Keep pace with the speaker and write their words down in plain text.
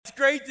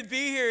great to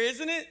be here,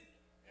 isn't it?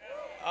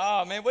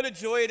 Oh, man, what a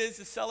joy it is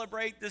to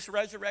celebrate this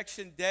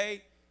Resurrection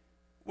Day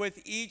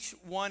with each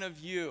one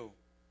of you.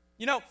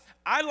 You know,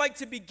 I'd like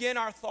to begin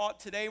our thought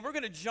today. We're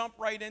going to jump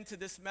right into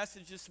this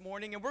message this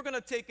morning, and we're going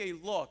to take a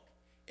look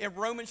at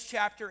Romans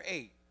chapter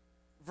 8,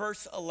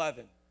 verse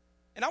 11.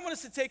 And I want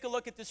us to take a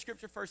look at this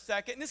scripture for a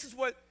second. And this is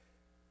what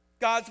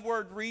God's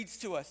word reads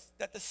to us,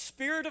 that the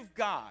Spirit of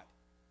God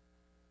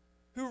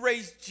who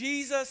raised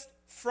Jesus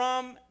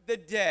from the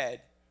dead,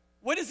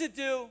 what does it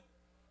do?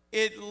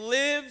 It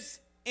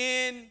lives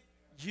in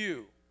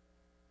you.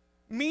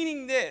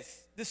 Meaning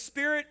this, the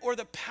Spirit or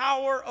the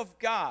power of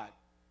God.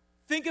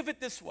 Think of it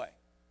this way.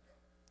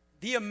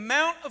 The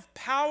amount of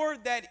power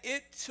that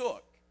it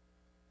took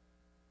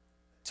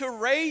to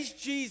raise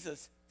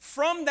Jesus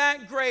from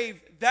that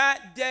grave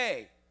that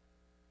day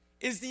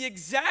is the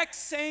exact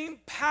same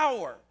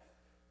power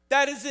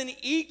that is in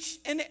each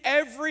and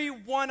every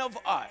one of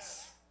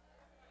us.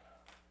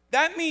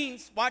 That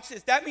means, watch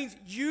this, that means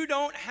you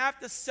don't have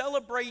to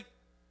celebrate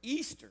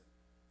Easter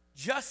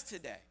just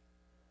today.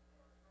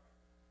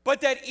 But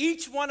that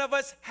each one of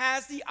us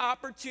has the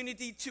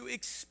opportunity to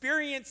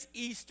experience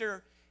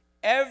Easter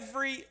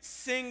every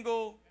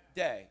single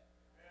day.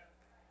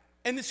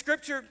 And the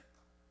scripture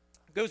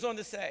goes on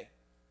to say,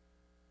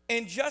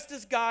 and just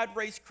as God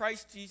raised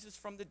Christ Jesus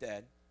from the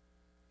dead,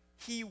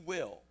 he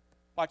will,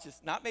 watch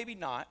this, not maybe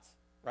not,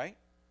 right?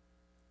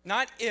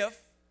 Not if,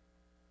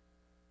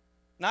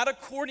 not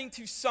according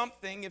to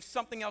something, if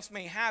something else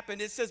may happen.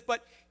 It says,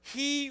 but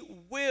he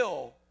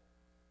will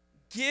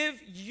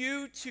give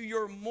you to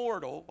your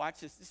mortal,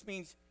 watch this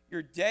means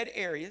your dead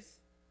areas.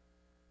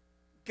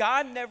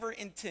 God never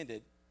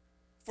intended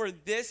for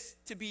this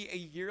to be a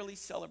yearly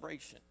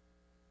celebration.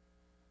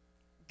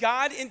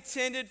 God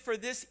intended for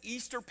this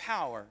Easter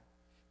power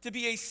to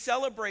be a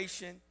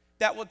celebration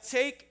that will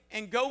take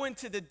and go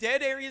into the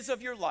dead areas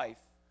of your life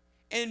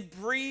and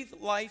breathe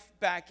life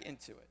back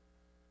into it.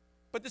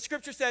 But the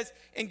scripture says,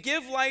 and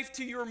give life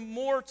to your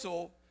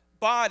mortal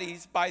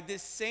bodies by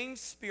this same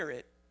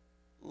Spirit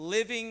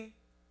living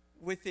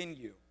within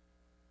you.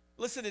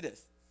 Listen to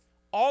this.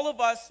 All of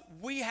us,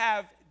 we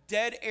have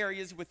dead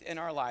areas within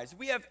our lives.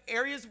 We have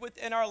areas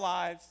within our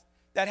lives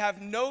that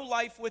have no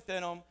life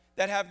within them,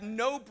 that have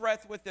no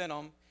breath within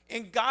them.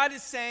 And God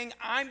is saying,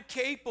 I'm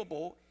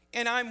capable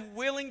and I'm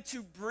willing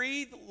to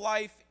breathe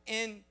life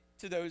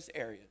into those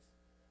areas.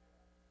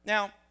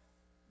 Now,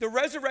 the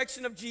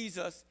resurrection of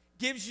Jesus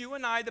gives you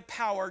and I the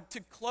power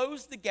to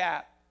close the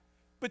gap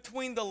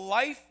between the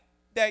life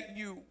that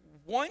you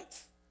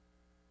want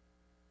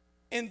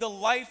and the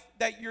life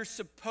that you're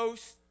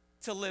supposed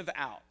to live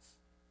out,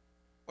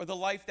 or the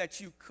life that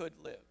you could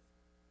live.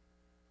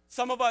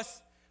 Some of us,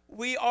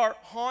 we are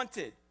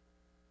haunted,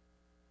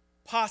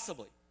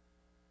 possibly,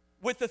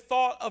 with the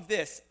thought of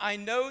this. I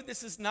know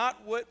this is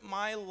not what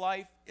my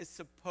life is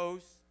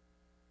supposed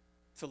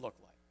to look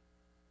like.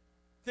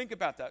 Think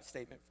about that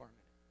statement for a minute.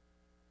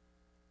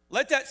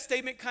 Let that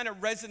statement kind of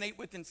resonate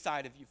with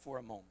inside of you for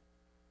a moment.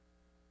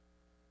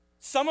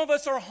 Some of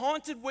us are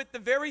haunted with the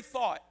very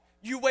thought.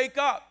 You wake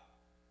up,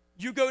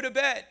 you go to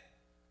bed,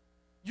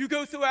 you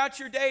go throughout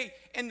your day,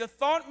 and the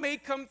thought may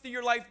come through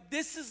your life,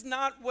 this is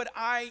not what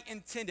I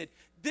intended.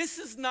 This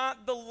is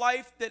not the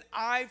life that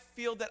I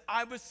feel that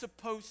I was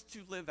supposed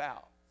to live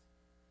out.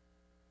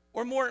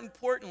 Or more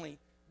importantly,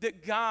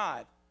 that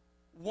God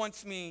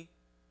wants me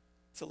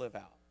to live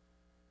out.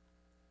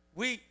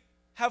 We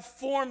have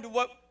formed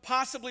what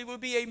possibly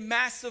would be a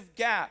massive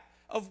gap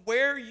of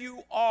where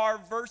you are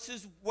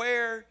versus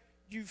where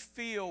you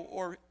feel,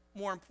 or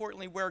more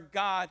importantly, where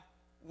God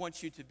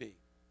wants you to be.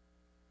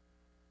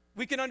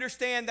 We can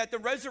understand that the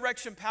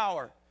resurrection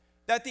power,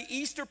 that the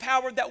Easter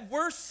power that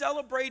we're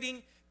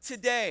celebrating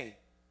today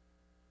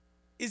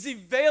is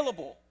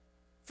available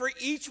for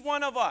each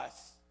one of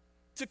us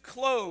to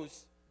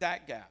close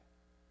that gap.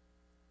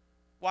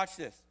 Watch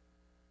this.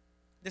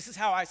 This is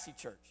how I see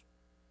church.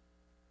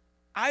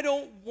 I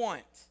don't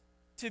want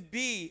to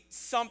be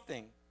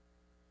something.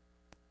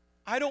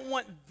 I don't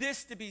want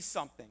this to be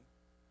something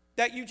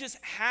that you just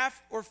have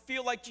or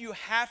feel like you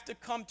have to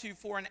come to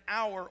for an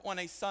hour on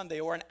a Sunday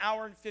or an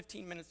hour and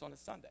 15 minutes on a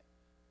Sunday.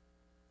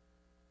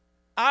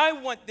 I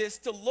want this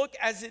to look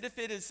as if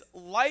it is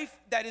life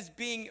that is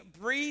being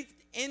breathed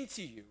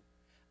into you.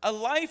 A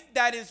life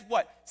that is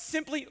what?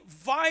 Simply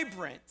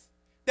vibrant,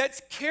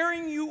 that's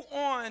carrying you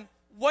on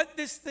what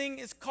this thing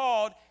is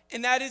called,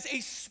 and that is a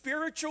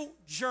spiritual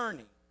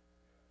journey.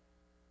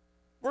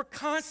 We're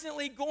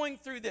constantly going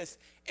through this,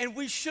 and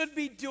we should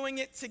be doing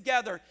it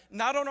together,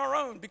 not on our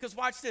own, because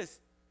watch this,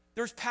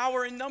 there's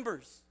power in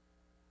numbers.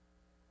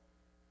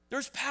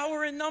 There's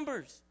power in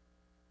numbers.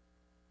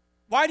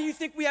 Why do you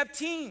think we have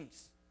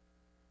teams?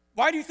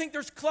 Why do you think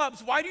there's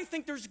clubs? Why do you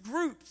think there's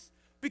groups?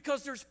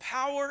 Because there's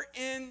power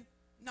in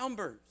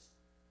numbers.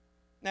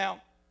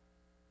 Now,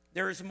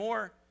 there is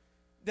more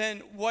than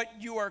what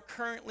you are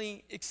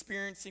currently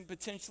experiencing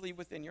potentially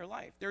within your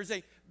life. There's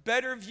a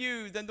better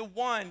view than the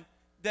one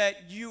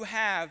that you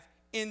have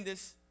in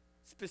this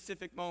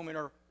specific moment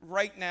or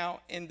right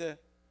now in the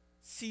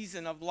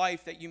season of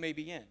life that you may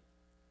be in.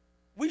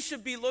 we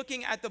should be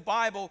looking at the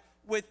Bible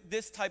with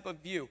this type of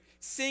view,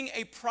 seeing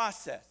a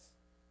process,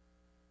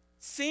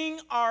 seeing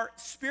our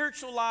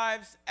spiritual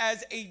lives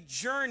as a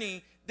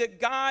journey that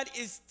God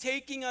is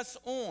taking us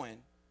on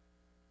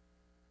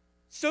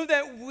so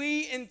that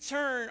we in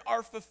turn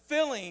are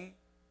fulfilling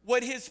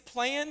what his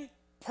plan,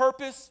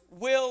 purpose,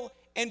 will,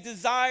 and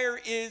desire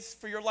is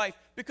for your life.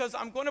 Because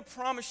I'm going to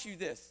promise you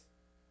this,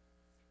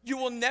 you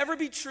will never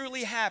be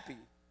truly happy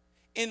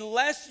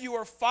unless you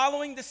are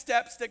following the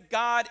steps that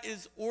God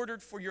is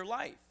ordered for your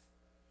life.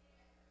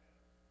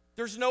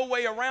 There's no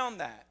way around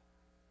that.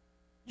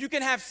 You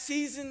can have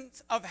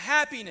seasons of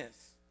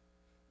happiness,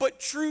 but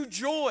true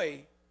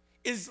joy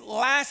is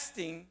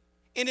lasting,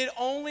 and it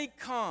only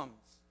comes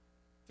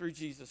through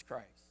Jesus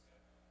Christ.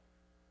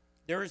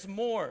 There is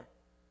more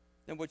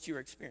than what you're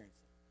experiencing.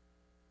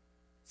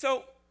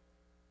 So,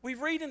 we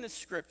read in the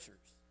scriptures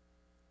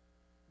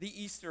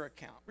the Easter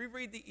account. We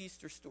read the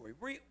Easter story.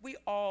 We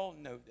all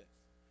know this.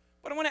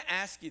 But I want to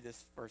ask you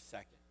this for a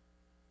second.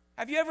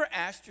 Have you ever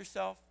asked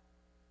yourself,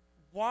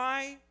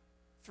 why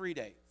 3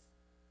 days?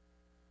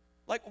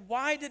 Like,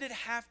 why did it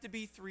have to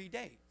be 3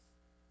 days?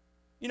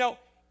 You know,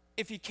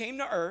 if he came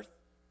to earth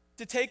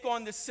to take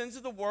on the sins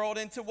of the world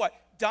and to what?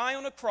 Die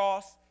on a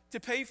cross, to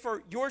pay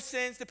for your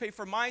sins, to pay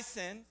for my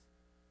sins.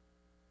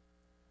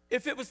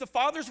 If it was the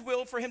Father's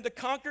will for him to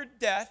conquer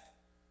death,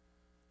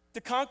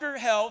 to conquer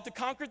hell, to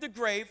conquer the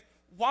grave,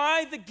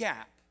 why the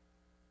gap?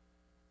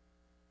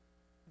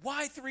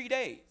 Why 3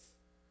 days?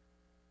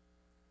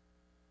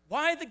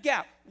 Why the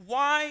gap?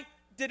 Why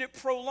did it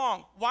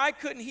prolong? Why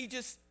couldn't he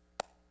just,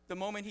 the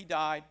moment he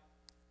died,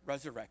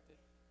 resurrected?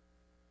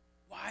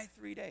 Why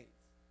 3 days?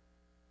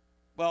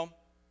 Well,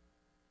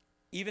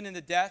 even in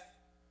the death,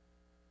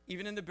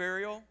 even in the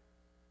burial,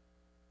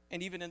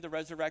 and even in the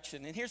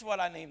resurrection. And here's what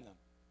I named them: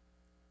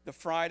 the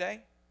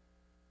Friday,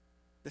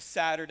 the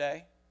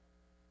Saturday,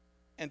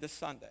 and the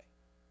Sunday.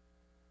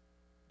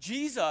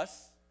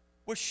 Jesus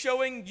was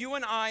showing you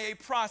and I a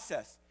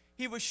process.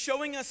 He was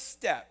showing us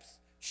steps,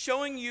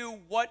 showing you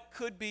what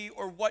could be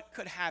or what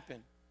could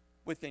happen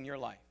within your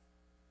life.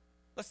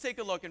 Let's take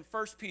a look in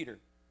 1 Peter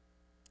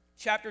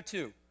chapter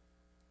 2,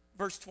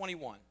 verse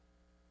 21.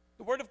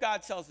 The Word of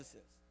God tells us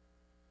this.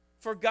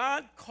 For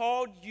God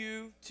called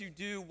you to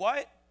do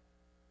what?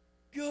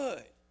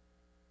 Good.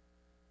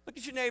 Look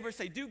at your neighbor and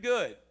say, do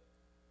good.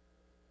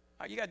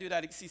 You got to do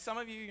that. See, some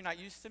of you, you're not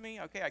used to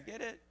me. Okay, I get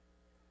it.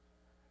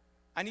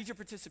 I need your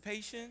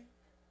participation.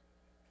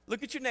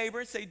 Look at your neighbor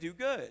and say, do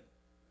good.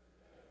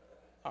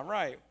 All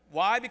right.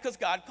 Why? Because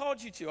God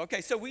called you to.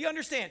 Okay, so we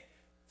understand.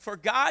 For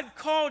God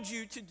called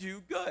you to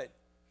do good,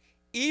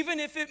 even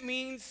if it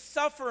means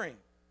suffering.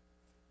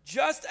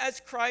 Just as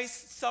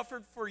Christ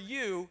suffered for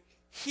you,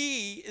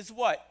 he is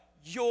what?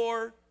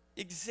 Your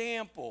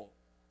example.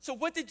 So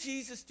what did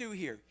Jesus do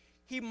here?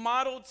 He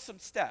modeled some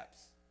steps.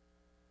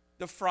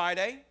 The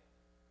Friday,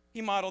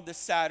 he modeled the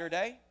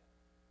Saturday,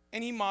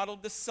 and he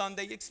modeled the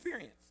Sunday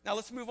experience. Now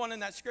let's move on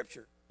in that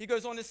scripture. He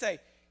goes on to say,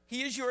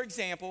 he is your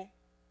example,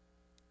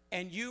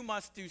 and you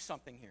must do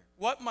something here.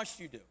 What must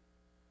you do?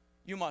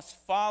 You must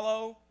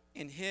follow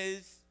in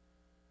his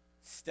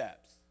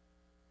steps.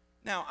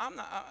 Now, I'm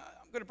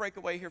going to break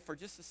away here for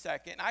just a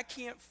second. I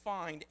can't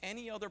find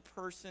any other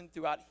person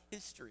throughout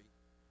history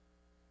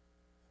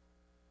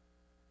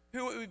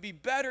who it would be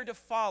better to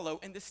follow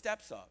in the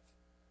steps of.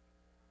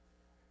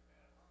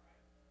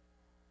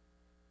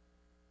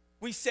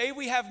 We say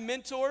we have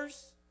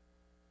mentors.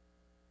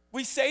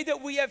 We say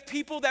that we have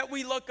people that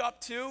we look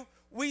up to.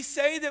 We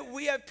say that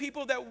we have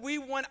people that we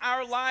want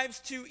our lives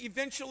to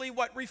eventually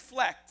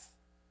reflect.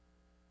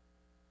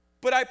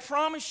 But I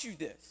promise you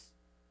this,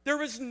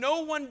 there is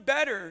no one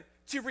better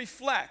to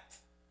reflect.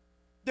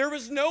 There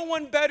is no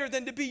one better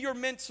than to be your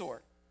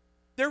mentor.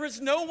 There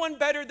is no one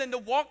better than to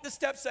walk the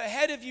steps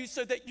ahead of you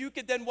so that you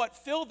could then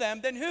fill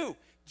them than who?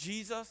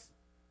 Jesus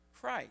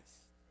Christ.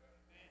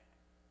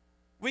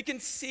 We can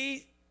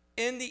see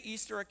in the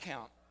Easter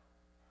account,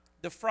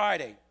 the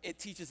Friday, it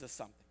teaches us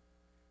something.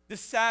 The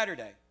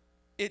Saturday,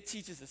 it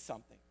teaches us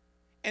something.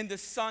 And the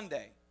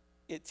Sunday,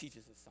 it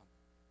teaches us something.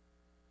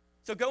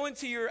 So go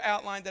into your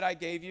outline that I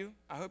gave you.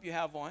 I hope you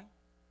have one.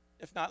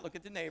 If not, look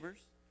at the neighbors.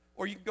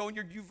 Or you can go in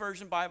your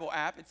YouVersion Bible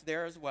app. It's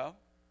there as well.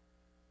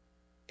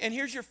 And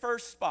here's your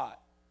first spot.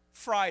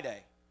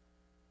 Friday,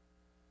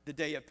 the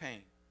day of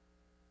pain.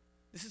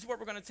 This is what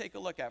we're going to take a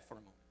look at for a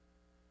moment.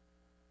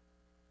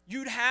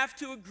 You'd have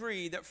to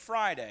agree that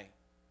Friday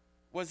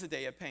was the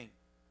day of pain.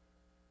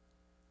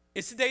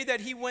 It's the day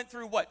that he went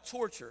through what?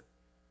 Torture.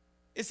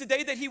 It's the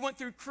day that he went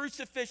through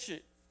crucifixion.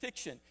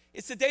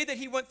 It's the day that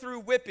he went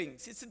through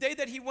whippings. It's the day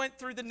that he went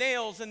through the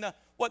nails and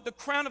the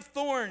crown of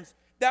thorns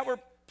that were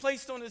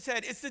placed on his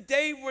head. It's the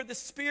day where the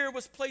spear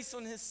was placed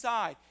on his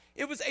side.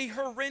 It was a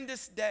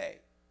horrendous day.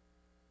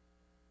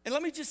 And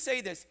let me just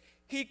say this.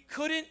 He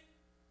couldn't,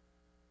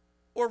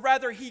 or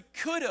rather he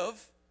could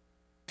have,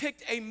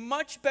 picked a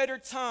much better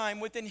time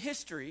within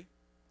history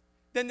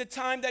than the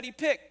time that he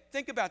picked.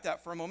 Think about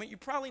that for a moment. You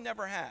probably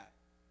never have.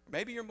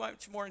 Maybe you're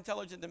much more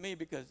intelligent than me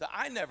because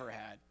I never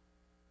had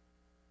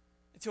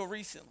until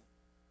recently.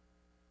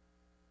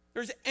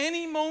 there's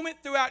any moment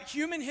throughout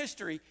human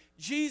history,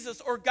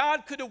 Jesus or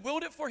God could have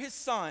willed it for his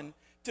son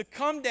to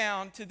come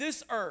down to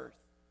this earth,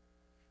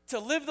 to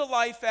live the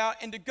life out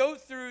and to go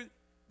through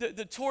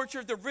the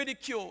torture, the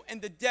ridicule,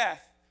 and the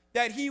death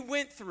that he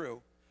went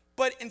through.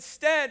 But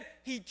instead,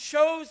 he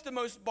chose the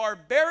most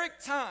barbaric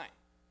time,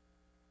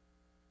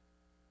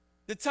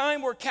 the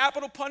time where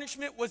capital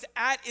punishment was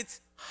at its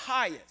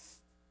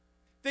highest.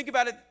 Think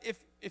about it,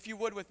 if you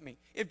would with me.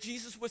 If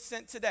Jesus was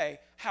sent today,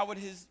 how would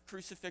his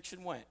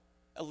crucifixion went?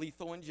 A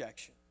lethal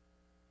injection.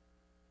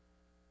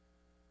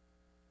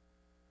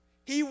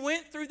 He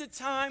went through the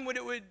time when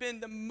it would have been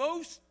the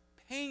most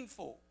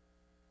painful,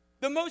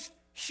 the most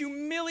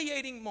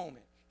humiliating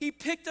moment. He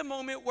picked a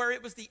moment where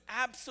it was the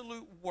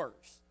absolute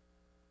worst.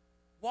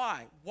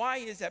 Why? Why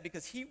is that?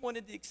 Because he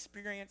wanted to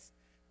experience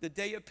the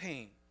day of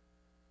pain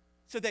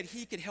so that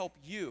he could help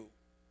you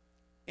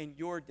in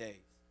your days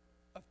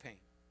of pain.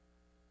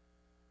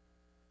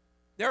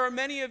 There are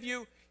many of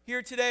you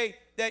here today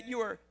that you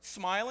are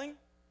smiling.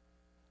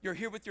 You're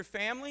here with your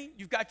family.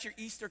 You've got your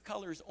Easter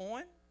colors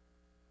on.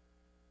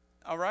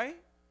 All right?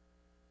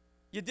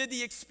 You did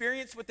the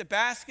experience with the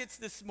baskets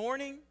this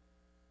morning.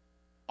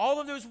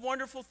 All of those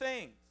wonderful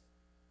things.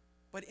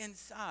 But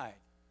inside,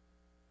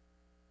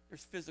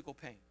 there's physical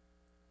pain.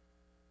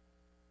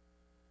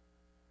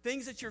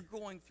 Things that you're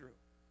going through.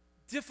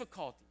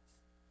 Difficulties.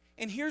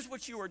 And here's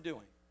what you are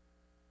doing.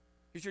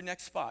 Here's your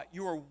next spot.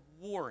 You are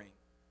warring.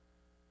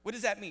 What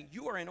does that mean?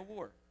 You are in a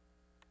war.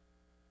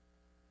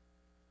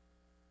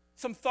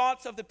 Some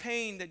thoughts of the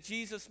pain that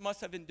Jesus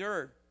must have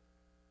endured.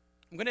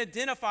 I'm going to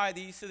identify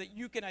these so that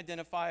you can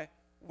identify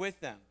with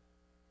them.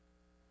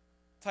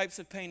 Types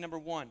of pain, number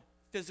one,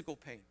 physical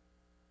pain.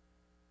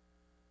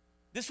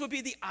 This would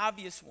be the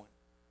obvious one.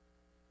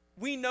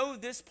 We know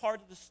this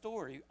part of the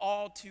story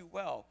all too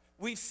well.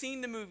 We've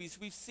seen the movies,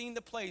 we've seen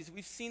the plays,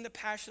 we've seen the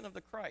Passion of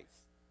the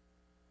Christ.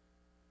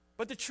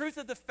 But the truth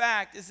of the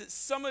fact is that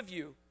some of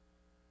you,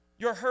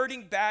 you're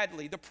hurting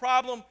badly. The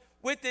problem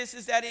with this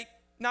is that it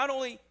not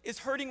only is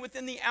hurting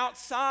within the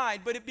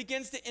outside, but it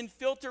begins to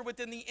infiltrate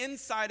within the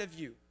inside of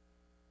you.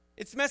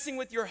 It's messing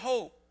with your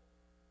hope.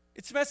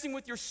 It's messing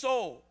with your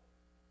soul.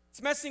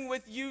 It's messing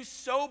with you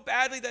so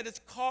badly that it's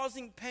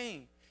causing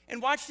pain.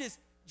 And watch this.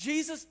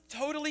 Jesus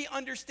totally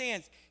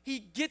understands. He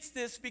gets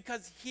this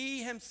because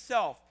he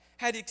himself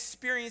had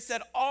experienced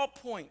at all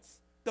points,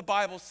 the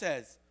Bible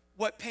says,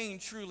 what pain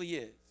truly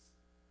is.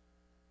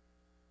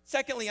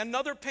 Secondly,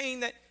 another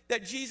pain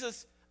that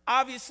Jesus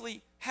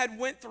obviously had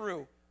went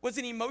through was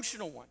an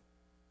emotional one.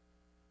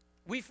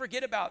 We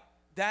forget about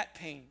that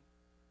pain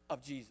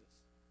of Jesus.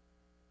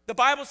 The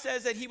Bible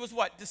says that he was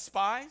what?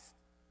 Despised,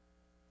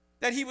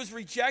 that he was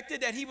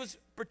rejected, that he was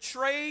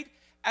betrayed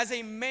as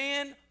a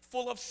man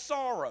full of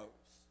sorrows.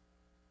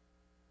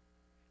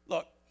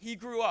 Look, he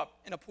grew up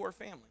in a poor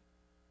family.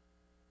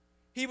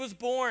 He was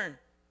born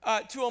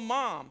to a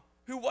mom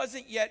who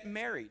wasn't yet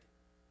married.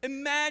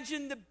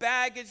 Imagine the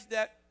baggage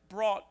that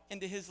brought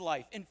into his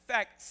life. In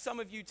fact, some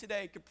of you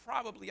today could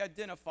probably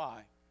identify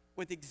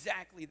with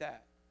exactly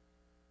that.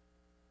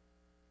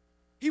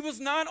 He was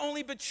not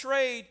only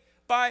betrayed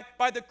by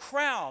the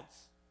crowds,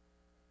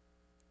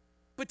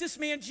 but this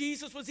man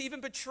Jesus was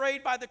even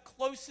betrayed by the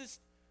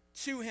closest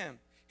to him.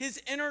 His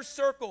inner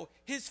circle,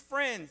 his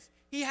friends.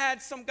 He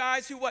had some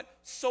guys who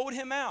sold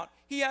him out.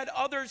 He had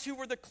others who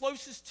were the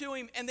closest to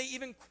him, and they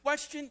even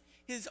questioned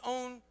his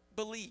own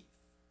belief.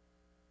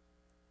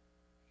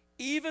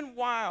 Even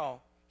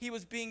while he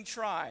was being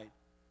tried,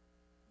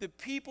 the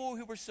people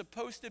who were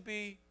supposed to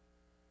be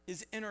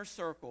his inner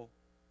circle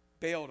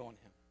bailed on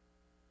him.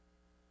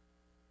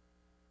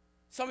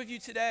 Some of you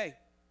today,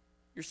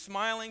 you're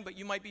smiling, but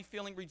you might be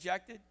feeling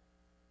rejected.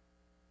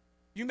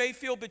 You may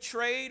feel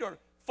betrayed or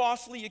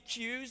falsely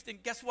accused,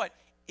 and guess what?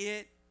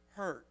 It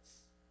hurts.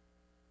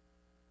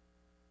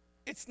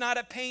 It's not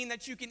a pain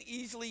that you can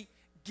easily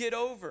get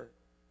over.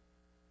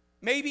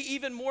 Maybe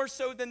even more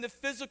so than the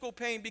physical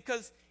pain,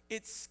 because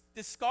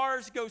the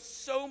scars go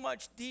so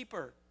much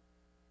deeper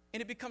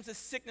and it becomes a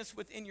sickness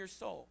within your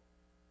soul.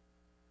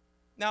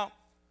 Now,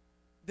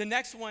 the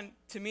next one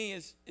to me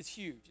is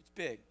huge. It's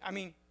big. I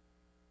mean,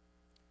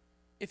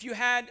 if you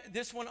had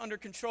this one under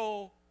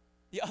control,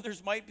 the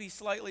others might be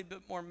slightly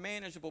bit more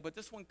manageable, but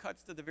this one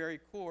cuts to the very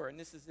core, and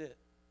this is it.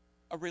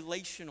 A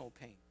relational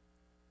pain.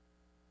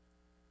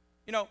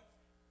 You know,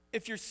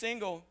 if you're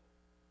single,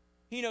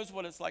 he knows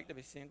what it's like to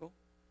be single.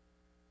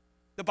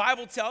 The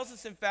Bible tells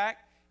us, in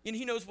fact, and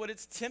he knows what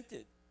it's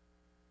tempted,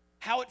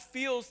 how it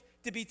feels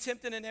to be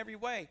tempted in every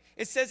way.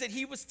 It says that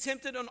he was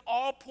tempted on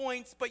all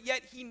points, but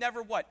yet he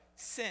never what?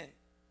 Sinned.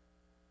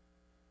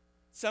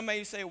 Some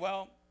may say,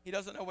 well, he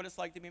doesn't know what it's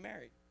like to be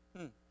married.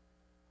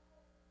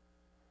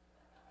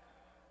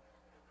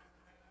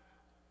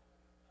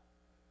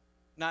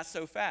 Not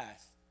so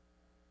fast.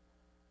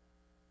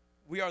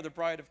 We are the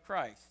bride of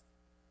Christ,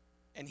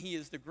 and he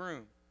is the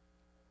groom.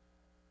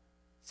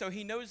 So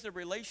he knows the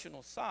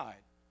relational side,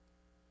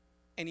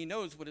 and he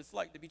knows what it's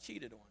like to be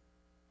cheated on.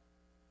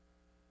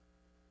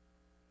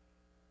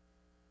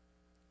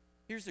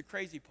 Here's the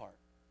crazy part.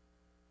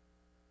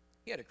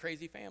 He had a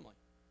crazy family.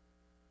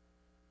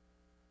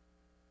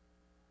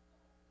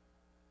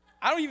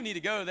 I don't even need to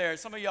go there.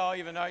 Some of y'all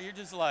even know. You're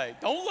just like,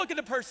 don't look at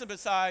the person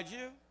beside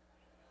you.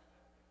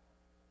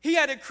 He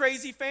had a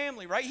crazy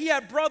family, right? He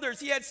had brothers,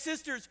 he had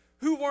sisters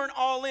who weren't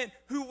all in,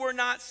 who were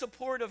not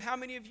supportive. How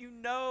many of you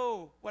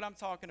know what I'm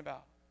talking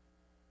about?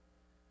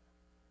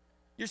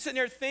 You're sitting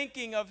there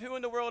thinking of who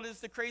in the world is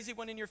the crazy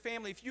one in your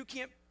family. If you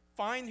can't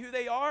find who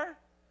they are,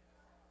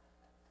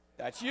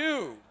 that's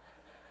you.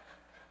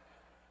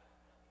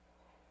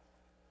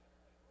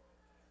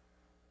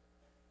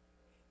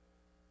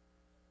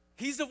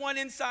 He's the one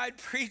inside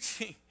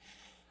preaching.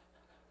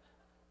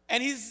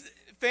 And his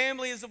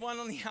family is the one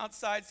on the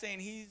outside saying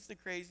he's the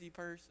crazy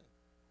person.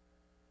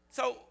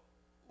 So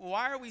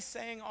why are we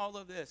saying all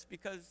of this?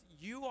 Because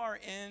you are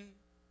in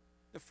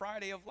the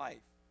Friday of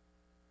life.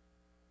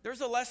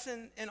 There's a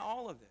lesson in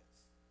all of this.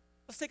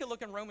 Let's take a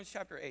look in Romans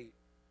chapter 8,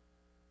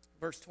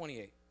 verse 28.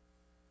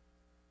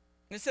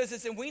 And it says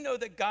this, and we know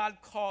that God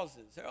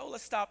causes. Oh,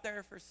 let's stop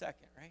there for a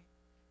second, right?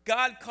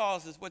 God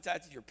causes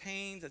that's your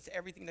pains, that's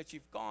everything that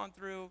you've gone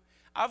through.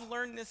 I've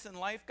learned this in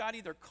life. God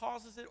either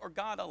causes it or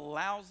God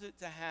allows it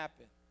to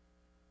happen.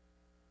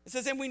 It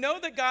says, and we know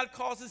that God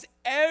causes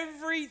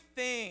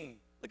everything.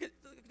 Look at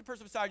the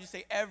person beside you,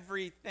 say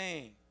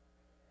everything.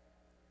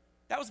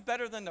 That was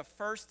better than the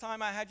first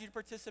time I had you to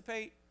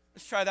participate.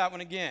 Let's try that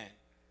one again.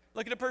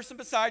 Look at the person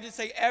beside you and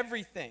say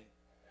everything.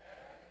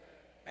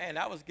 Man,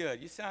 that was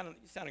good. You sounded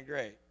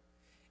great.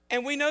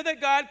 And we know that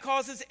God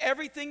causes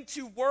everything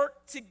to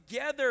work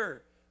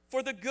together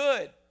for the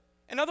good.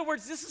 In other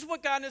words, this is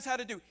what God knows how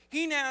to do.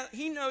 He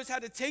knows how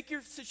to take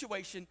your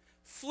situation,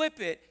 flip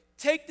it,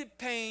 take the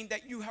pain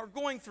that you are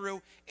going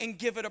through, and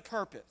give it a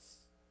purpose.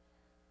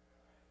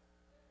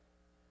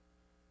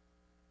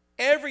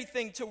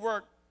 Everything to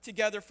work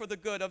together for the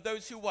good of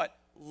those who what?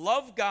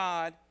 Love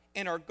God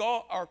and are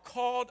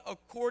called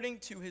according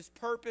to his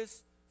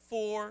purpose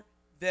for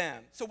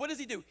them. So what does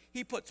he do?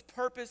 He puts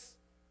purpose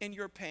in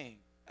your pain.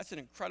 That's an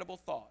incredible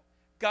thought.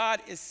 God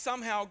is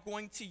somehow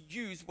going to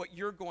use what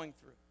you're going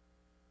through.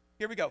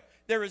 Here we go.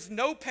 There is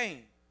no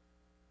pain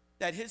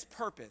that his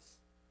purpose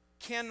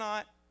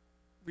cannot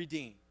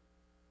redeem.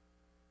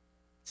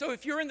 So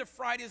if you're in the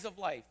Fridays of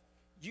life,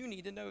 you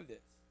need to know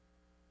this.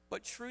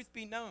 But truth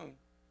be known,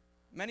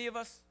 many of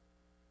us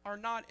are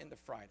not in the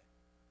Friday.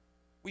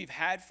 We've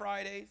had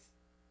Fridays,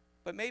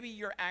 but maybe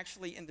you're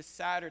actually in the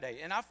Saturday.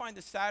 And I find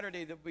the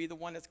Saturday to be the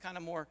one that's kind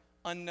of more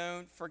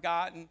unknown,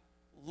 forgotten,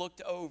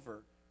 looked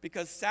over.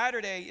 Because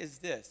Saturday is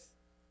this,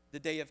 the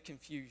day of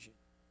confusion.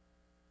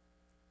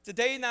 It's a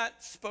day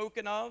not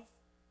spoken of.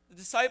 The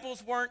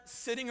disciples weren't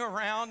sitting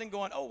around and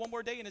going, oh, one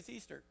more day and it's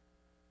Easter.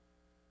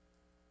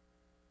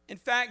 In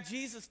fact,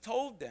 Jesus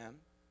told them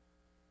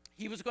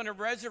he was going to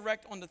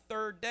resurrect on the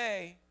third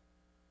day,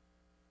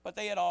 but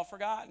they had all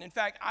forgotten. In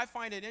fact, I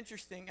find it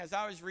interesting as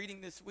I was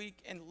reading this week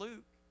in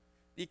Luke,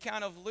 the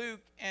account of Luke,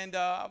 and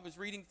I was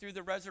reading through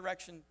the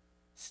resurrection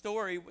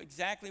story,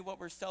 exactly what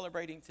we're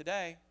celebrating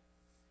today.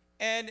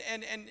 And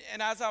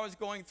as I was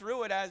going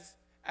through it,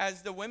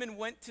 as the women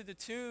went to the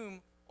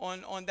tomb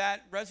on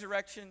that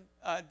resurrection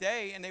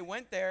day, and they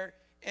went there,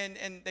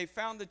 and they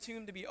found the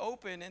tomb to be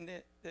open, and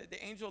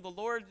the angel of the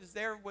Lord is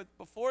there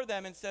before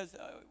them and says,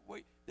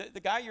 wait, the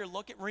guy you're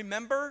looking,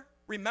 remember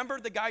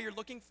the guy you're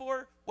looking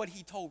for, what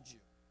he told you.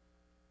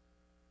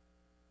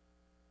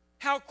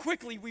 How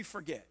quickly we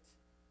forget.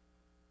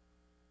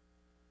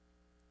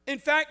 In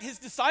fact, his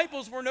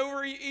disciples were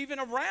nowhere even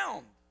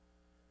around.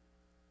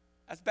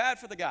 That's bad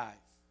for the guys.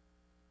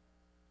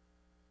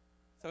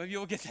 Some of you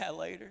will get that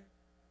later.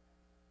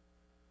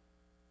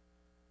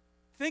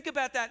 Think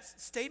about that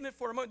statement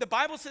for a moment. The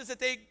Bible says that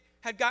they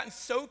had gotten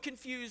so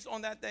confused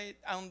on that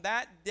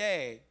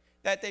day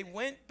that they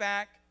went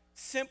back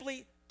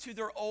simply to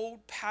their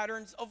old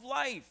patterns of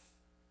life.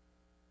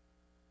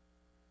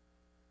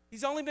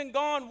 He's only been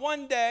gone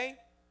one day.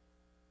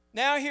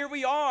 Now here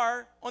we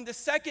are on the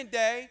second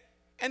day,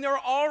 and they're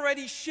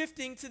already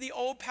shifting to the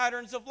old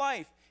patterns of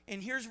life.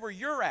 And here's where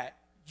you're at.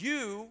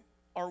 You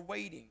are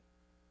waiting.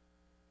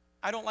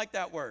 I don't like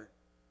that word.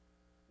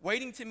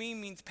 Waiting to me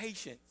means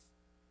patience.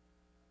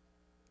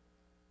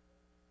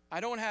 I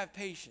don't have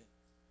patience.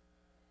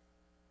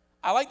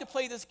 I like to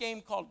play this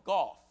game called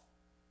golf.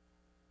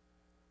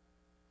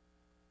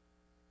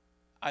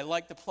 I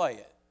like to play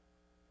it.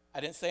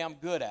 I didn't say I'm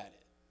good at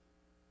it.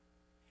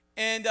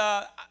 And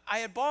I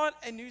had bought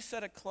a new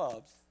set of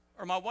clubs,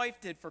 or my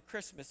wife did, for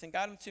Christmas, and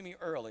got them to me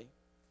early.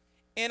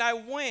 And I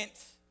went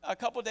a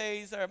couple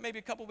days, or maybe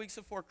a couple weeks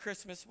before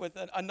Christmas, with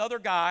another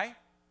guy.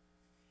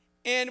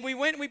 And we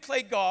went and we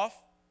played golf.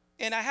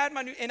 And I had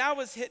and I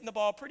was hitting the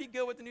ball pretty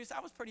good with the new set.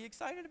 I was pretty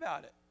excited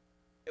about it.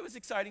 It was an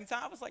exciting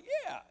time. I was like,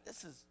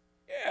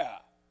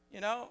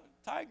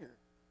 Tiger,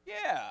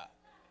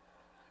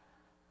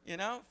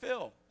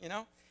 Phil,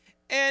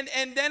 And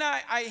then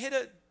I hit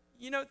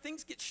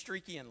things get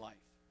streaky in life.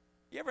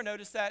 You ever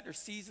notice that? There's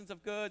seasons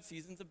of good,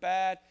 seasons of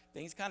bad.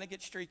 Things kind of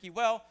get streaky.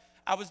 Well,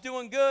 I was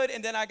doing good,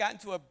 and then I got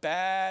into a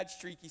bad,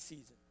 streaky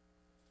season.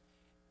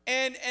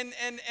 And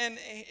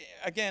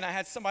again, I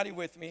had somebody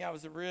with me. I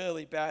was a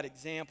really bad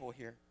example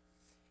here.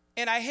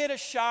 And I hit a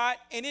shot,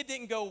 and it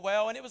didn't go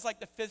well, and it was like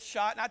the fifth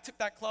shot, and I took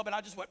that club, and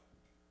I just went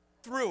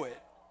through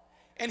it.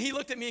 And he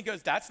looked at me and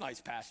goes, "That's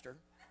nice, Pastor."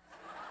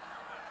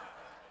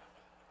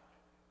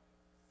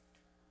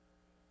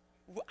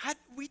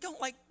 We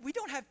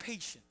don't have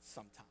patience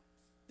sometimes,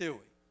 do we?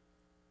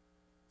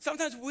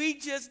 Sometimes we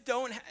just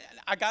don't.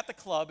 I got the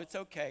club. It's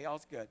okay.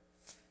 All's good.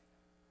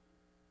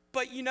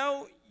 But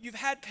you've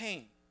had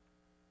pain.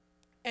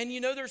 And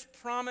there's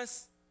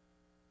promise,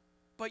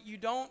 but you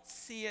don't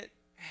see it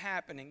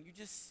happening. You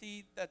just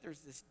see that there's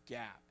this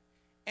gap.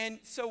 And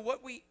so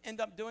what we end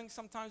up doing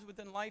sometimes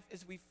within life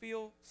is we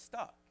feel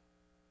stuck.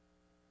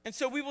 And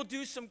so we will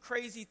do some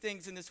crazy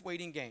things in this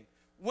waiting game.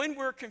 When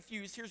we're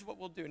confused, here's what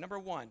we'll do. Number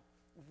one,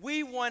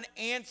 we want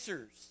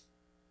answers.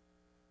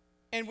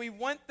 And we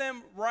want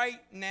them right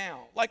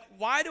now. Like,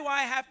 why do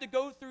I have to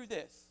go through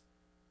this?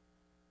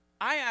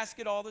 I ask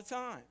it all the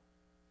time.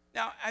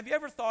 Now, have you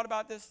ever thought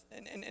about this?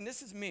 And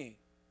this is me.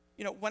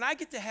 When I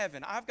get to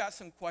heaven, I've got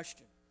some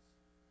questions.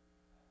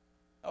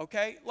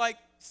 Okay? Like,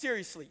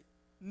 seriously,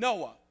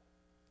 Noah.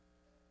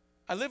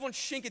 I live on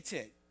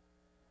Chincoteague.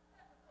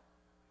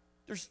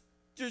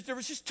 There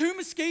was just 2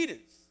 mosquitoes,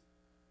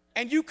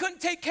 and you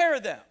couldn't take care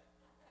of them.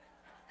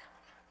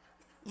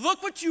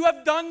 Look what you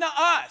have done to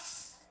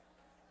us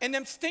and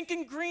them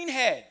stinking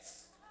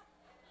greenheads.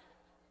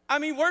 I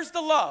mean, where's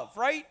the love,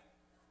 right?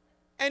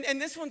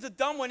 And this one's a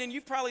dumb one, and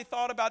you've probably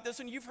thought about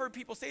this, and you've heard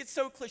people say it's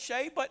so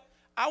cliche, but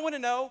I want to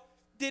know,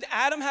 did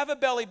Adam have a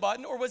belly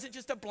button, or was it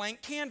just a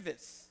blank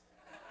canvas?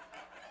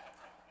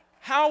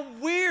 How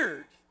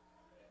weird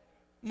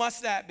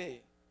must that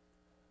be?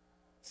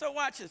 So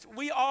watch this.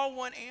 We all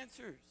want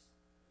answers.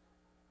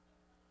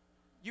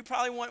 You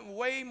probably want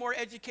way more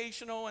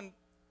educational and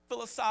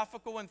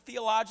philosophical and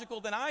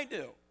theological than I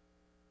do.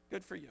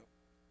 Good for you.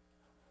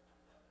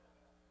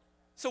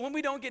 So when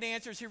we don't get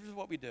answers, here's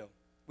what we do.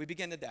 We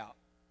begin to doubt.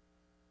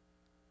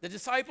 The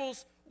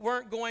disciples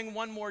weren't going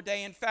one more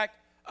day. In fact,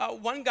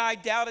 one guy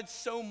doubted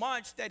so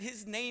much that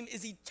his name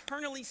is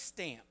eternally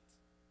stamped.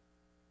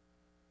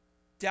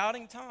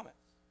 Doubting Thomas.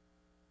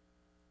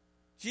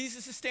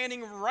 Jesus is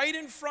standing right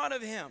in front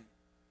of him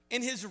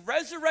in his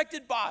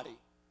resurrected body,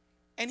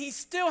 and he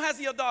still has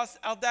the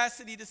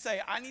audacity to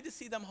say, "I need to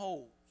see them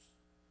holes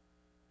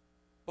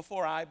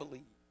before I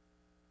believe.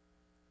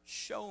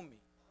 Show me."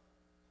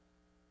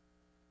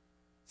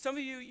 Some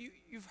of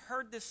you've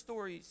heard this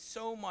story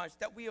so much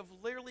that we have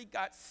literally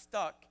got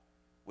stuck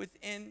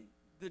within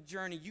the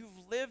journey. You've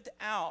lived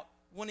out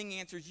wanting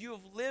answers. You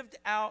have lived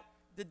out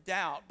the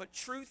doubt. But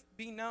truth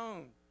be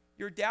known,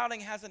 your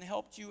doubting hasn't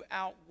helped you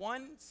out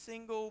one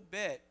single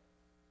bit.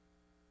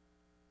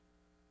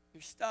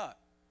 You're stuck.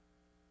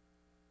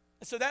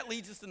 And so that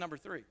leads us to number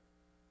 3.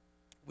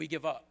 We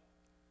give up.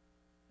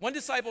 One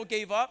disciple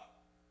gave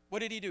up. What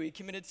did he do? He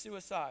committed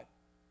suicide.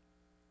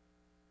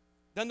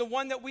 Then the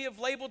one that we have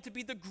labeled to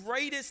be the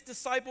greatest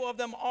disciple of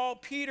them all,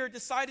 Peter,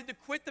 decided to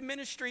quit the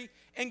ministry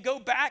and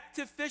go back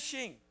to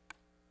fishing.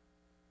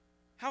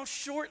 How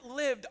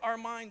short-lived our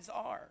minds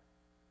are.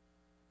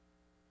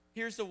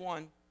 Here's the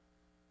one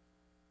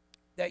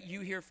that you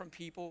hear from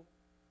people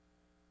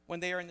when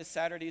they are in the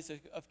Saturdays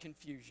of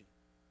confusion,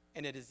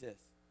 and it is this: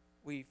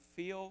 we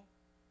feel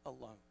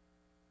alone.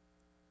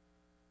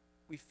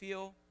 We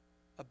feel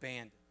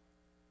abandoned.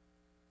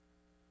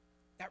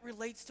 That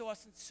relates to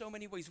us in so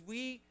many ways.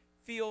 We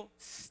feel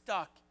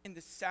stuck in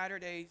the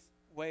Saturday's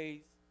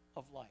ways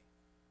of life.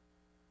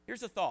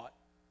 Here's a thought.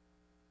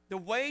 The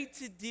way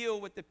to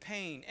deal with the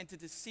pain and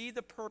to see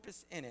the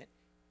purpose in it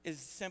is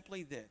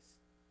simply this.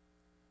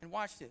 And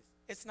watch this.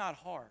 It's not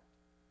hard.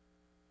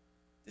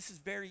 This is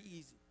very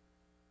easy.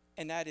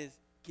 And that is,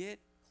 get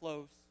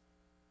close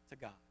to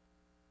God.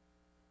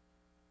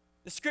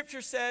 The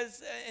scripture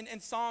says in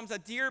Psalms, "A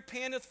deer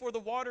panteth for the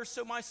water,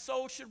 so my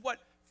soul should" what?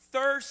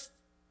 Thirst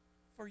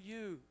for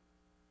you.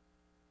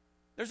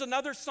 There's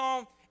another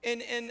psalm in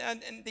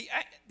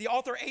the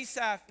author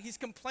Asaph. He's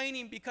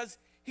complaining because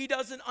he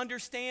doesn't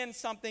understand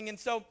something, and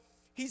so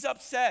he's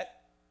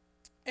upset.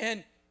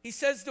 And he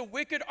says the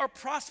wicked are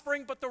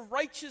prospering, but the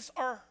righteous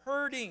are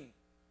hurting.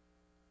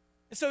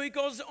 And so he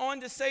goes on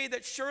to say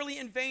that surely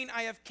in vain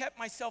I have kept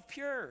myself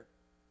pure.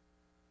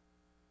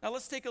 Now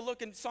let's take a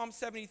look in Psalm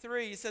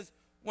 73. He says,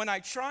 "When I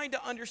tried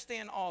to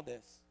understand all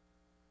this,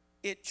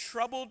 it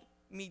troubled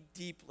me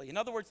deeply." In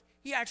other words,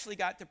 he actually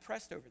got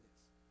depressed over this.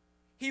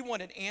 He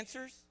wanted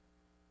answers.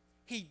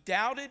 He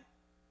doubted.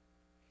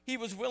 He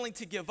was willing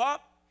to give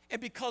up. And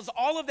because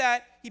all of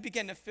that, he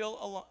began to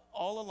feel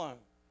all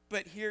alone.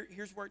 But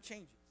here's where it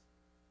changes.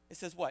 It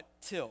says what?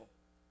 Till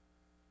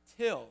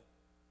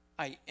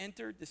I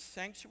entered the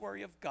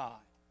sanctuary of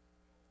God.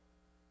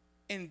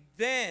 And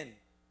then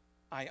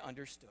I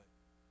understood.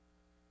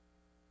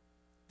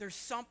 There's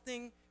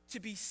something to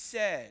be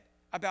said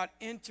about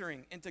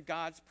entering into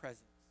God's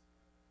presence.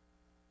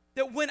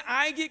 That when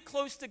I get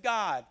close to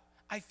God,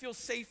 I feel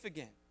safe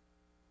again.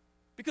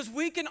 Because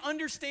we can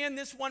understand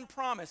this one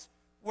promise.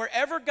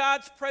 Wherever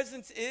God's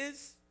presence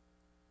is,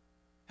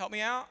 help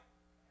me out,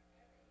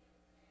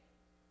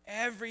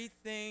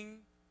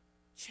 everything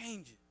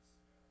changes.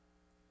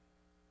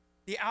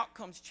 The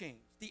outcomes change.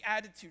 The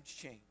attitudes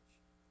change.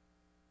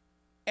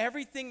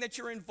 Everything that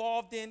you're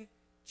involved in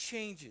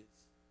changes.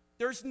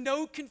 There's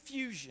no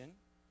confusion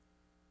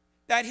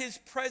that his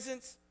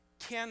presence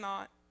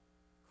cannot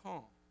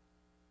calm.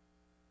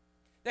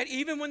 That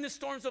even when the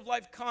storms of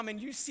life come and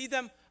you see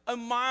them a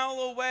mile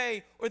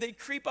away or they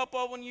creep up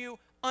on you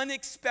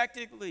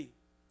unexpectedly,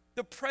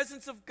 the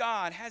presence of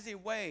God has a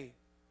way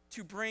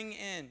to bring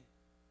in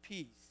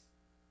peace.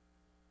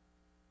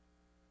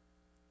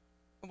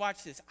 And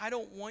watch this. I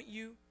don't want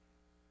you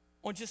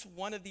on just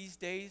one of these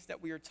days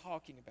that we are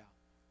talking about.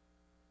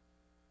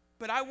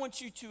 But I want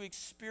you to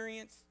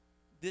experience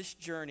this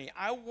journey.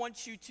 I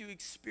want you to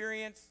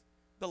experience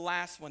the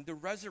last one, the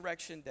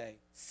resurrection day,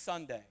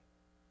 Sunday,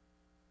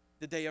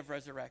 the day of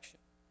resurrection.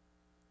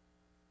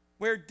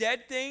 Where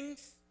dead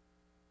things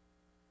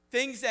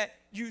that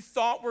you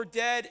thought were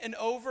dead and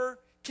over,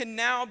 can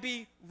now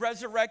be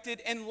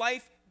resurrected and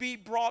life be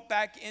brought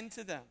back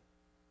into them.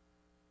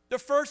 The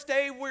first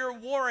day we are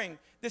warring.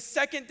 The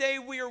second day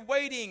we are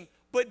waiting.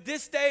 But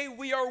this day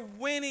we are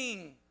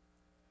winning.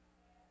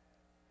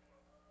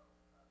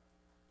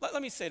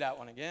 Let me say that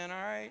one again, all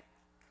right?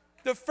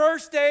 The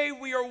first day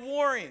we are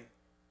warring.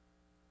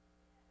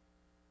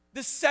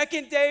 The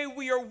second day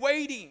we are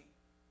waiting.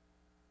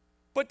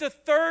 But the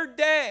third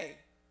day,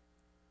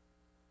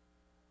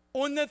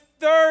 on the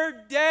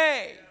third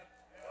day,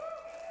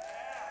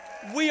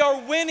 we are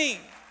winning.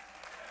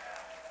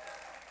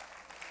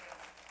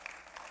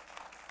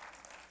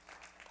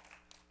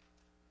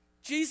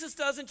 Jesus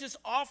doesn't just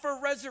offer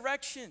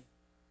resurrection.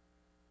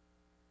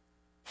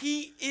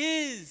 He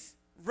is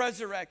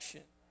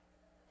resurrection.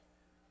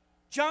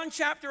 John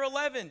chapter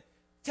 11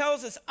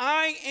 tells us,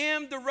 I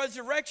am the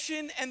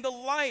resurrection and the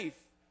life.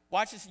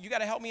 Watch this, you got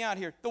to help me out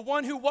here. The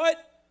one who what?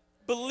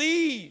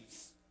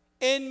 Believes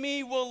in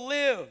me will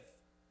live,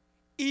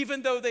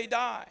 even though they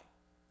die.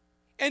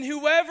 And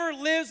whoever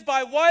lives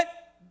by what?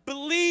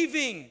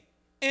 Believing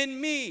in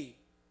me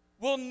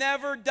will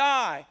never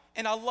die.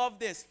 And I love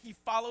this. He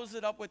follows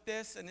it up with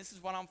this, and this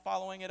is what I'm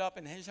following it up,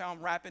 and here's how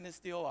I'm wrapping this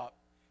deal up.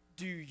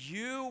 Do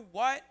you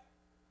what?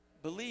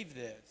 Believe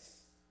this.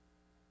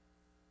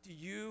 Do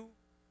you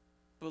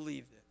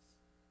believe this?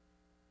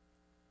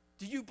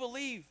 Do you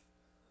believe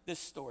this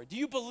story? Do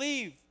you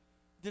believe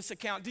this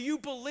account? Do you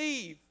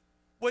believe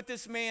what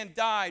this man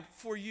died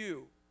for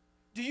you?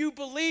 Do you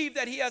believe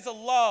that he has a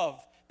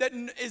love that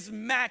is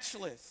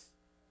matchless?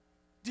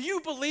 Do you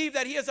believe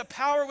that he has a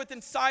power within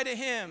inside of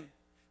him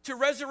to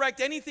resurrect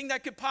anything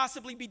that could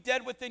possibly be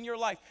dead within your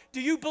life?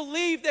 Do you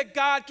believe that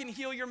God can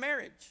heal your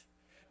marriage?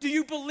 Do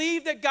you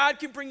believe that God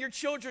can bring your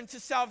children to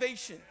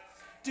salvation?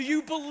 Do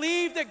you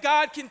believe that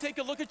God can take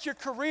a look at your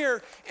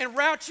career and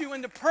route you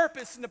in the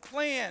purpose and the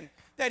plan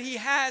that he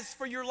has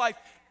for your life?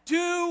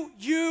 Do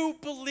you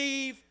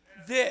believe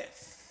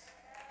this?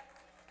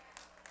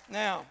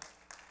 Now,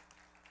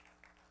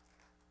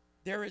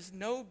 there is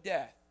no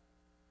death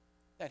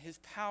that his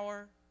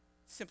power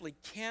simply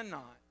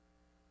cannot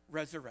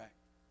resurrect.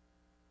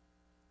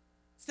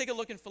 Let's take a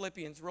look in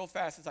Philippians real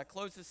fast as I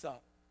close this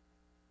up.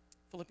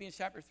 Philippians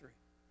chapter 3.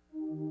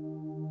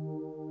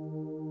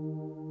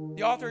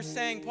 The author is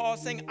saying, Paul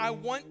is saying, I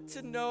want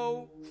to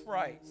know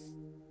Christ.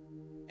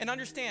 And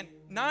understand,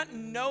 not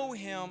know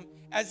him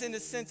as in the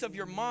sense of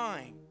your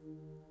mind,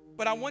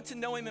 but I want to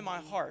know him in my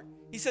heart.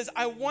 He says,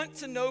 I want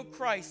to know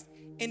Christ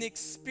and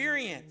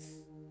experience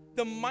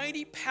the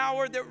mighty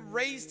power that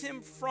raised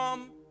him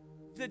from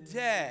the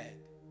dead.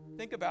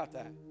 Think about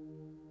that.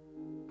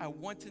 I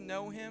want to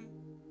know him,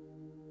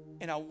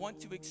 and I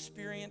want to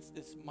experience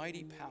this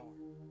mighty power.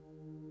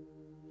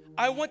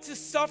 I want to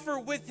suffer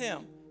with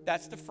him.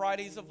 That's the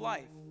Fridays of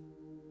life.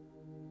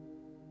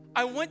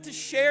 I want to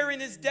share in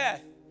his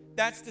death.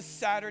 That's the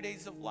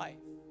Saturdays of life.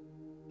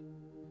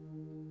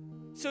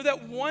 So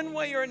that one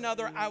way or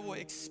another, I will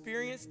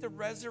experience the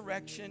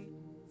resurrection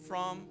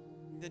from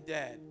the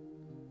dead.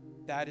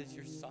 That is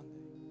your Sunday.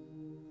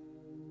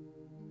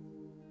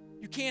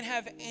 You can't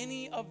have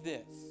any of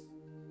this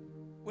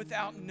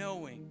without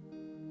knowing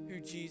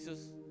who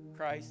Jesus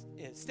Christ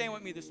is. Stand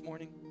with me this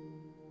morning.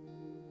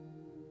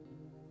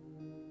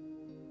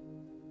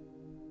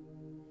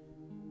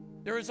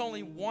 There is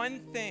only one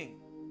thing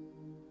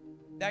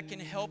that can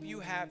help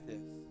you have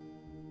this.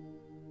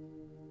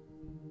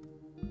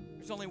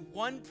 There's only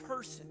one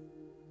person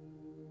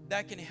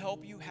that can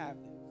help you have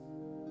this.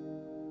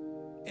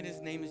 And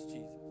his name is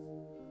Jesus.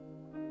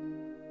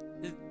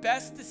 The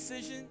best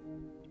decision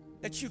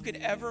that you could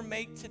ever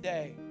make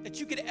today, that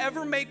you could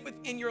ever make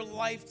within your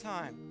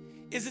lifetime,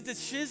 is a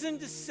decision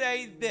to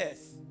say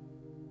this: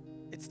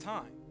 it's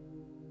time.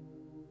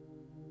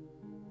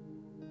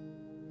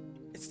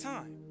 It's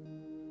time.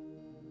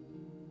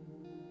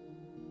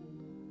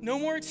 No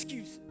more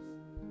excuses,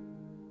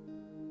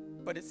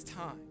 but it's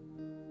time.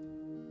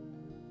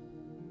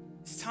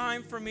 It's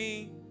time for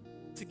me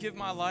to give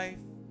my life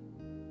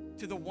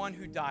to the one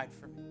who died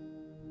for me.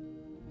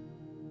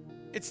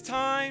 It's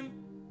time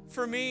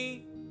for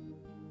me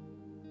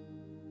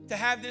to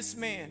have this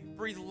man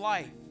breathe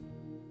life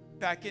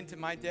back into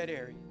my dead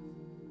area.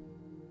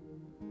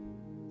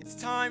 It's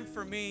time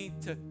for me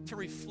to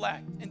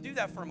reflect, and do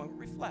that for a moment.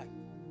 Reflect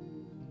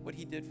what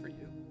he did for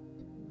you.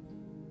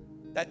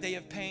 That day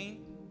of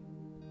pain,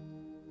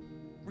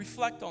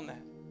 reflect on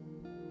that.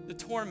 The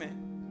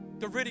torment,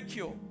 the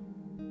ridicule.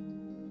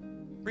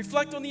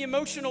 Reflect on the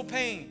emotional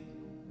pain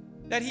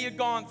that he had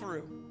gone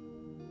through.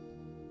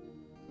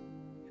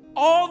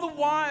 All the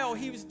while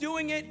he was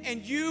doing it,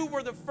 and you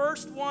were the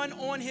first one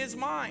on his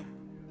mind.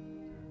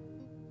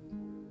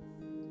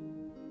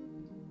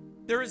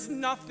 There is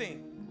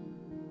nothing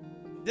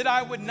that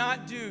I would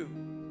not do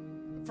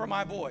for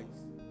my boys.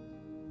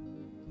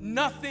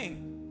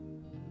 Nothing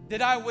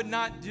that I would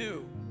not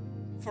do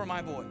for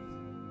my boys.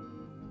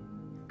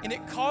 And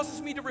it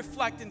causes me to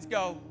reflect and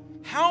go,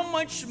 how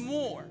much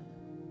more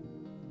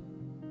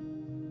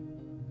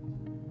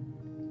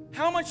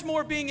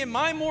being in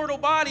my mortal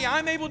body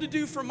I'm able to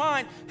do for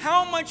mine?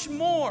 How much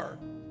more?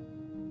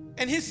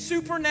 And his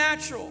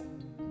supernatural,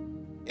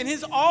 and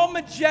his all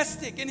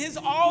majestic, and his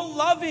all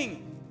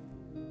loving,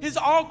 his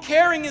all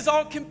caring, his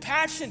all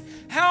compassion.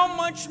 How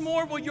much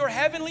more will your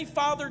heavenly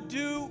Father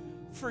do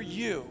for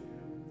you?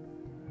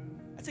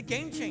 That's a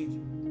game changer.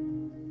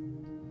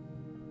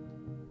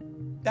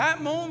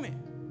 That moment.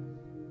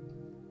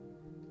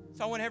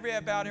 So I want every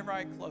head bowed, every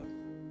eye closed.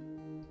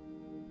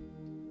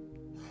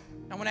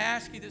 I want to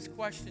ask you this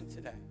question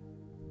today.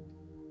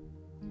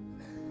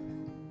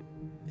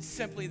 It's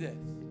simply this.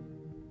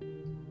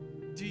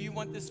 Do you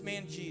want this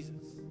man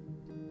Jesus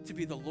to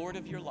be the Lord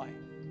of your life?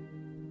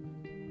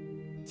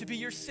 To be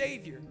your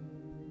Savior?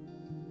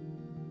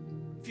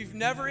 If you've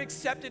never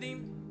accepted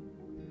him,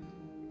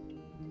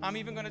 I'm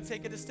even going to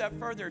take it a step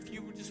further. If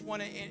you just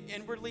want to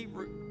inwardly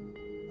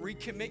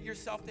recommit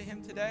yourself to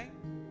him today,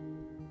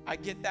 I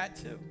get that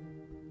too.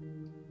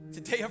 It's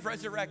a day of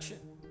resurrection.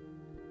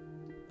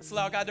 Let's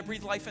allow God to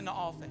breathe life into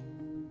all things.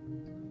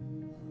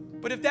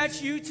 But if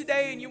that's you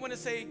today and you want to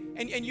say,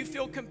 and you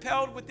feel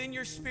compelled within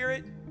your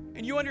spirit,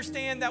 and you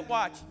understand that,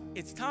 watch,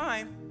 it's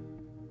time.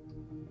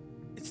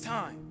 It's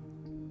time.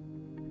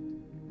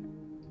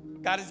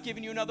 God has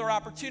given you another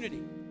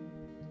opportunity.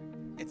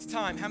 It's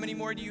time. How many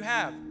more do you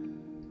have?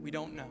 We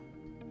don't know.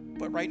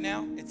 But right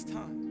now, it's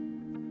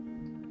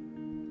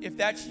time. If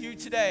that's you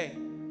today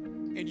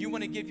and you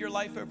want to give your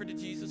life over to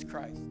Jesus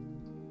Christ,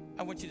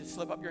 I want you to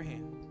slip up your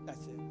hand.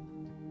 That's it.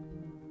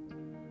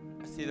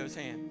 I see those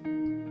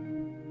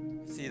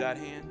hands. I see that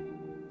hand.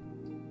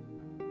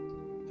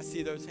 I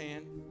see those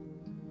hands.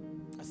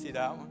 I see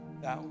that one.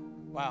 That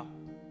one. Wow.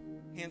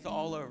 Hands are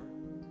all over.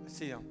 I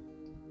see them.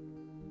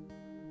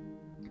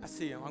 I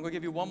see them. I'm going to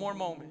give you one more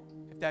moment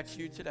if that's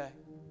you today.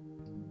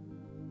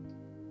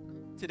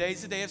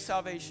 Today's the day of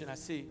salvation. I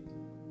see.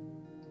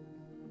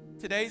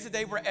 Today's the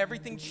day where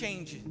everything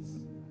changes.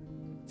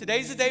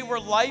 Today's the day where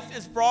life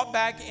is brought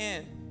back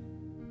in.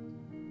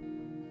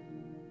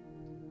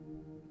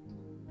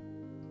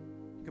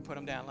 You can put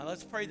them down. Now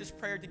let's pray this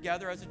prayer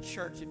together as a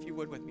church, if you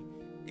would, with me.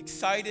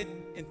 Excited,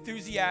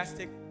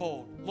 enthusiastic,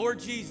 bold. Lord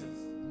Jesus,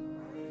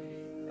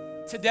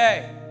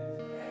 today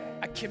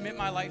I commit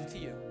my life to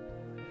you.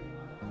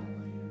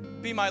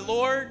 Be my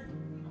Lord,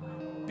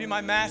 be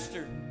my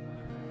master,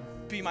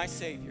 be my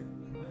Savior.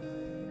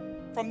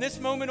 From this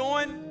moment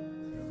on,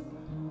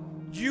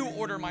 you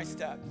order my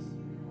steps.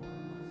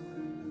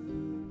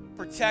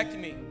 Protect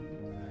me,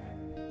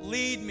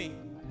 lead me,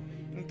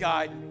 and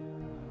guide me.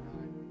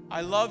 I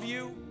love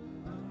you,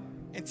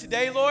 and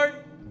today, Lord,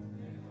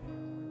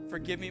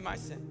 forgive me my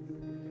sin.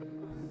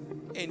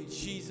 In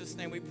Jesus'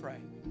 name we pray.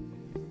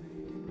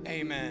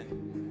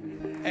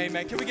 Amen.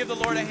 Amen. Can we give the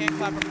Lord a hand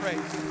clap of praise?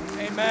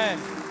 Amen.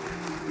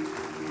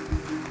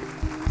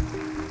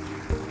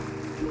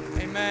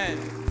 Amen.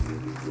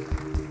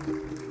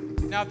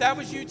 Now, if that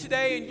was you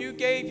today and you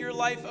gave your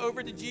life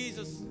over to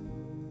Jesus,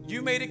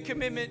 you made a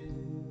commitment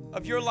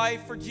of your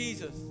life for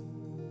Jesus.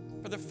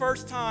 For the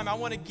first time, I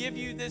want to give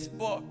you this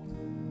book.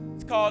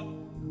 It's called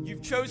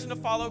You've Chosen to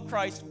Follow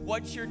Christ.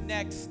 What's your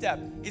next step?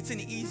 It's an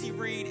easy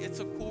read. It's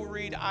a cool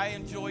read. I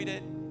enjoyed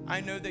it.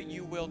 I know that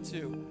you will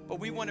too. But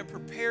we want to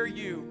prepare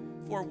you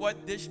for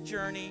what this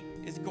journey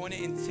is going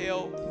to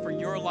entail for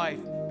your life,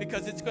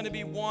 because it's going to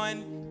be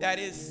one that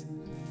is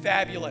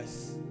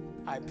fabulous.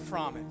 I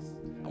promise.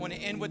 I want to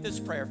end with this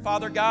prayer.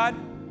 Father God,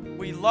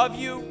 we love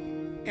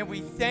you and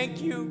we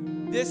thank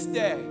you this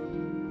day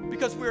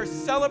because we are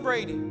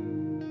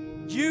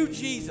celebrating you,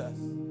 Jesus.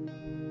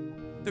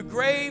 The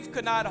grave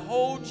could not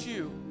hold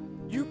you.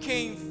 You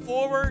came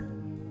forward.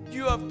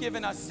 You have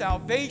given us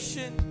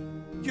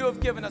salvation. You have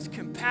given us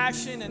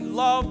compassion and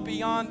love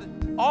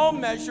beyond all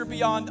measure,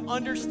 beyond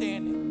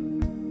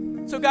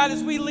understanding. So God,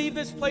 as we leave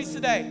this place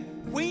today,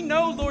 we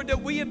know, Lord,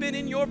 that we have been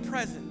in your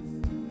presence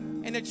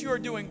and that you are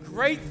doing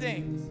great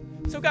things.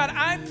 So God,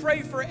 I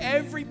pray for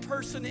every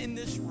person in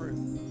this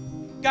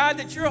room. God,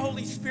 that your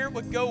Holy Spirit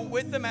would go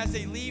with them as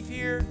they leave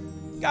here.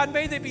 God,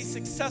 may they be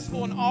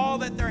successful in all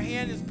that their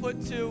hand is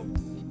put to.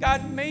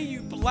 God, may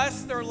you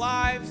bless their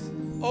lives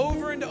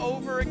over and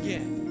over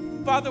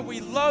again. Father,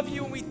 we love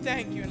you and we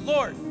thank you. And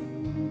Lord,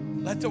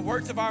 let the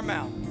words of our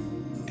mouth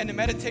and the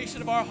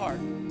meditation of our heart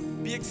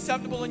be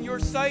acceptable in your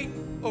sight.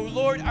 O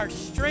Lord, our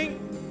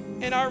strength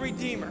and our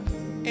Redeemer.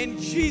 In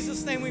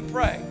Jesus' name we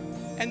pray.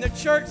 And the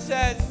church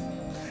says,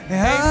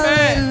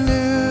 amen. Hallelujah.